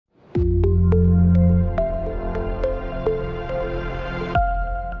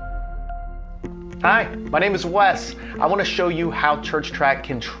Hi, my name is Wes. I want to show you how ChurchTrac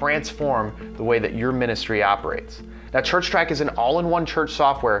can transform the way that your ministry operates. Now, ChurchTrac is an all-in-one church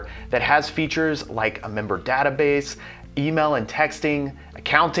software that has features like a member database, email and texting,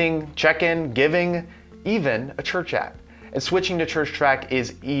 accounting, check-in, giving, even a church app. And switching to ChurchTrac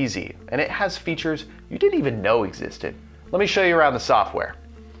is easy, and it has features you didn't even know existed. Let me show you around the software.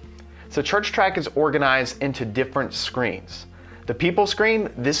 So ChurchTrac is organized into different screens. The people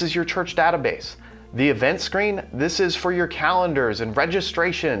screen, this is your church database. The event screen, this is for your calendars and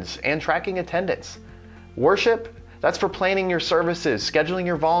registrations and tracking attendance. Worship, that's for planning your services, scheduling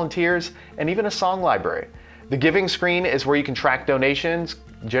your volunteers, and even a song library. The giving screen is where you can track donations,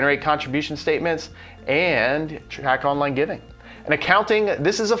 generate contribution statements, and track online giving. And accounting,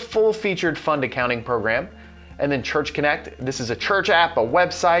 this is a full-featured fund accounting program. And then Church Connect, this is a church app, a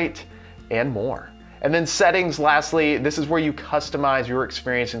website, and more. And then settings, lastly, this is where you customize your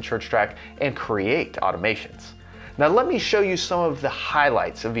experience in ChurchTrac and create automations. Now let me show you some of the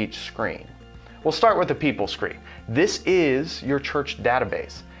highlights of each screen. We'll start with the people screen. This is your church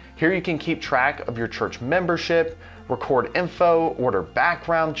database. Here you can keep track of your church membership, record info, order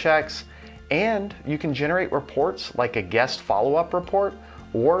background checks, and you can generate reports like a guest follow-up report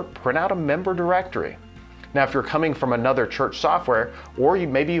or print out a member directory. Now, if you're coming from another church software, or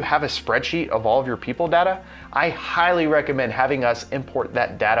maybe you have a spreadsheet of all of your people data, I highly recommend having us import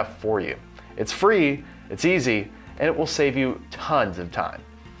that data for you. It's free, it's easy, and it will save you tons of time.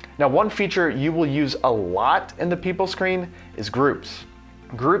 Now, one feature you will use a lot in the people screen is groups.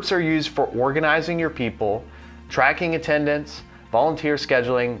 Groups are used for organizing your people, tracking attendance, volunteer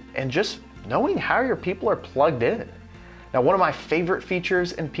scheduling, and just knowing how your people are plugged in. Now, one of my favorite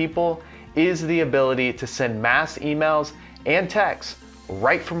features in people is the ability to send mass emails and texts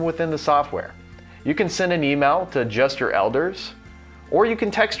right from within the software. You can send an email to just your elders, or you can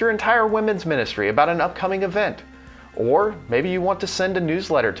text your entire women's ministry about an upcoming event, or maybe you want to send a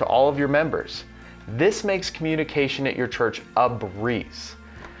newsletter to all of your members. This makes communication at your church a breeze.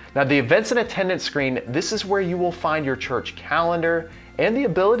 Now, the events and attendance screen, this is where you will find your church calendar and the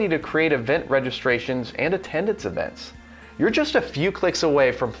ability to create event registrations and attendance events. You're just a few clicks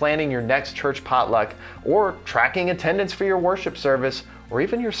away from planning your next church potluck or tracking attendance for your worship service or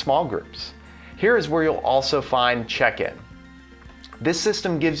even your small groups. Here is where you'll also find check-in. This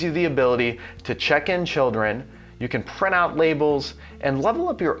system gives you the ability to check in children, you can print out labels, and level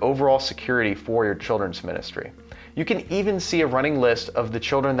up your overall security for your children's ministry. You can even see a running list of the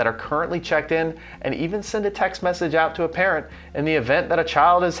children that are currently checked in and even send a text message out to a parent in the event that a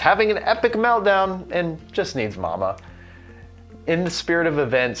child is having an epic meltdown and just needs mama. In the spirit of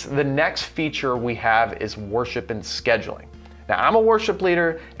events, the next feature we have is worship and scheduling. Now, I'm a worship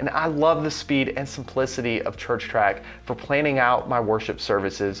leader and I love the speed and simplicity of ChurchTrac for planning out my worship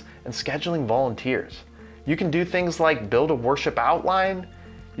services and scheduling volunteers. You can do things like build a worship outline,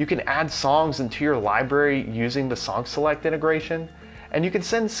 you can add songs into your library using the Song Select integration, and you can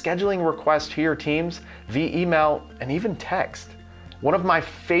send scheduling requests to your teams via email and even text. One of my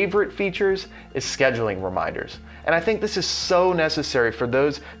favorite features is scheduling reminders. And I think this is so necessary for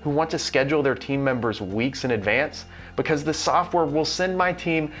those who want to schedule their team members weeks in advance, because the software will send my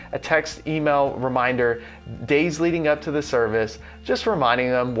team a text email reminder days leading up to the service, just reminding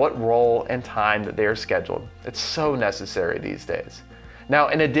them what role and time that they are scheduled. It's so necessary these days. Now,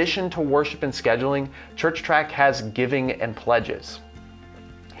 in addition to worship and scheduling, ChurchTrac has giving and pledges.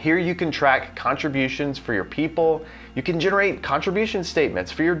 Here you can track contributions for your people, you can generate contribution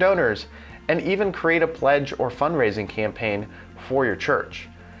statements for your donors, and even create a pledge or fundraising campaign for your church.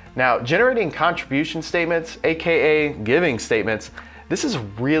 Now, generating contribution statements, aka giving statements, this is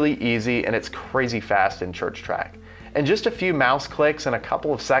really easy and it's crazy fast in ChurchTrac. In just a few mouse clicks and a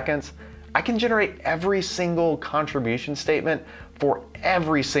couple of seconds, I can generate every single contribution statement for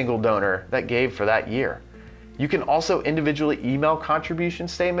every single donor that gave for that year. You can also individually email contribution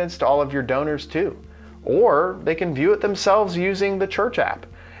statements to all of your donors too, or they can view it themselves using the church app,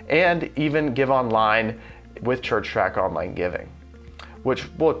 and even give online with ChurchTrac Online Giving, which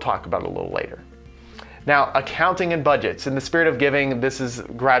we'll talk about a little later. Now, accounting and budgets. In the spirit of giving, this is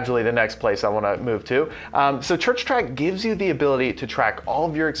gradually the next place I want to move to. So ChurchTrac gives you the ability to track all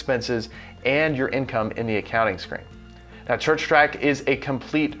of your expenses and your income in the accounting screen. Now, ChurchTrac is a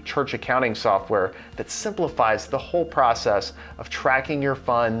complete church accounting software that simplifies the whole process of tracking your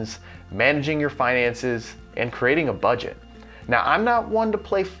funds, managing your finances, and creating a budget. Now, I'm not one to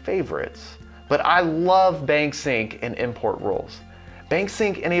play favorites, but I love bank sync and import rules. Bank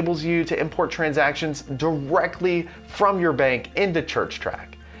sync enables you to import transactions directly from your bank into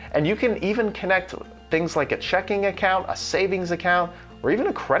ChurchTrac. And you can even connect things like a checking account, a savings account, or even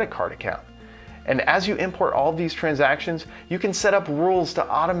a credit card account. And as you import all of these transactions, you can set up rules to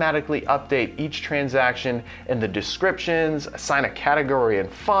automatically update each transaction in the descriptions, assign a category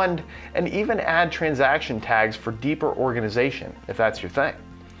and fund, and even add transaction tags for deeper organization, if that's your thing.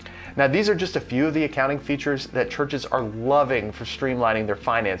 Now, these are just a few of the accounting features that churches are loving for streamlining their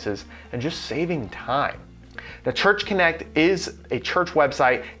finances and just saving time. Now, Church Connect is a church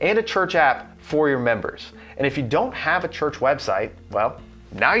website and a church app for your members. And if you don't have a church website, well,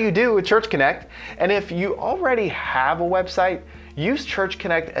 now you do with Church Connect. And if you already have a website, use Church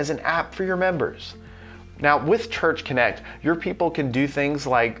Connect as an app for your members. Now, with Church Connect, your people can do things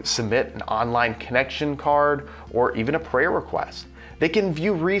like submit an online connection card or even a prayer request. They can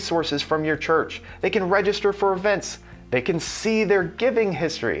view resources from your church. They can register for events. They can see their giving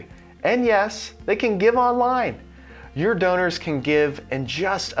history. And yes, they can give online. Your donors can give in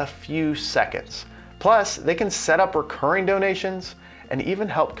just a few seconds. Plus, they can set up recurring donations and even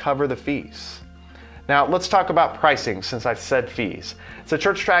help cover the fees. Now, let's talk about pricing since I said fees. So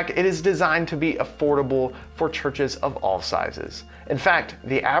ChurchTrac, it is designed to be affordable for churches of all sizes. In fact,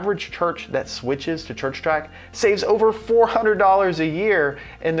 the average church that switches to ChurchTrac saves over $400 a year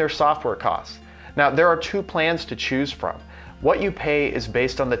in their software costs. Now, there are two plans to choose from. What you pay is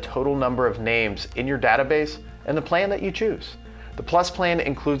based on the total number of names in your database and the plan that you choose. The Plus plan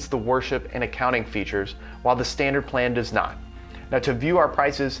includes the worship and accounting features, while the standard plan does not. Now, to view our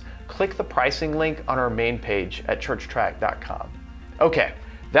prices, click the pricing link on our main page at churchtrac.com. Okay,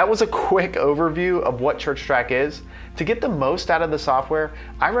 that was a quick overview of what ChurchTrac is. To get the most out of the software,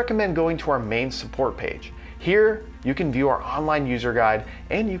 I recommend going to our main support page. Here, you can view our online user guide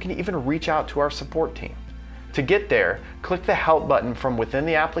and you can even reach out to our support team. To get there, click the Help button from within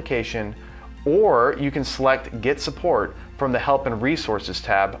the application, or you can select Get Support from the Help and Resources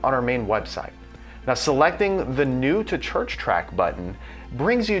tab on our main website. Now, selecting the New to ChurchTrac button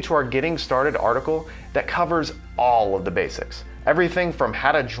brings you to our Getting Started article that covers all of the basics. Everything from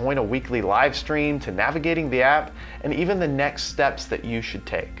how to join a weekly live stream to navigating the app and even the next steps that you should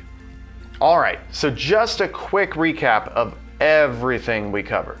take. All right, so just a quick recap of everything we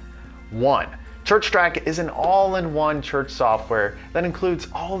covered. 1. ChurchTrac is an all-in-one church software that includes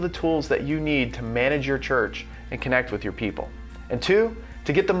all the tools that you need to manage your church and connect with your people. And 2,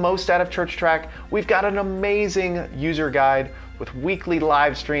 to get the most out of ChurchTrac, we've got an amazing user guide with weekly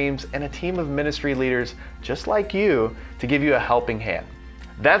live streams and a team of ministry leaders just like you to give you a helping hand.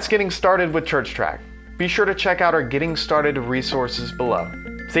 That's getting started with ChurchTrac. Be sure to check out our Getting Started resources below.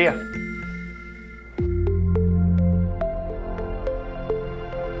 See ya.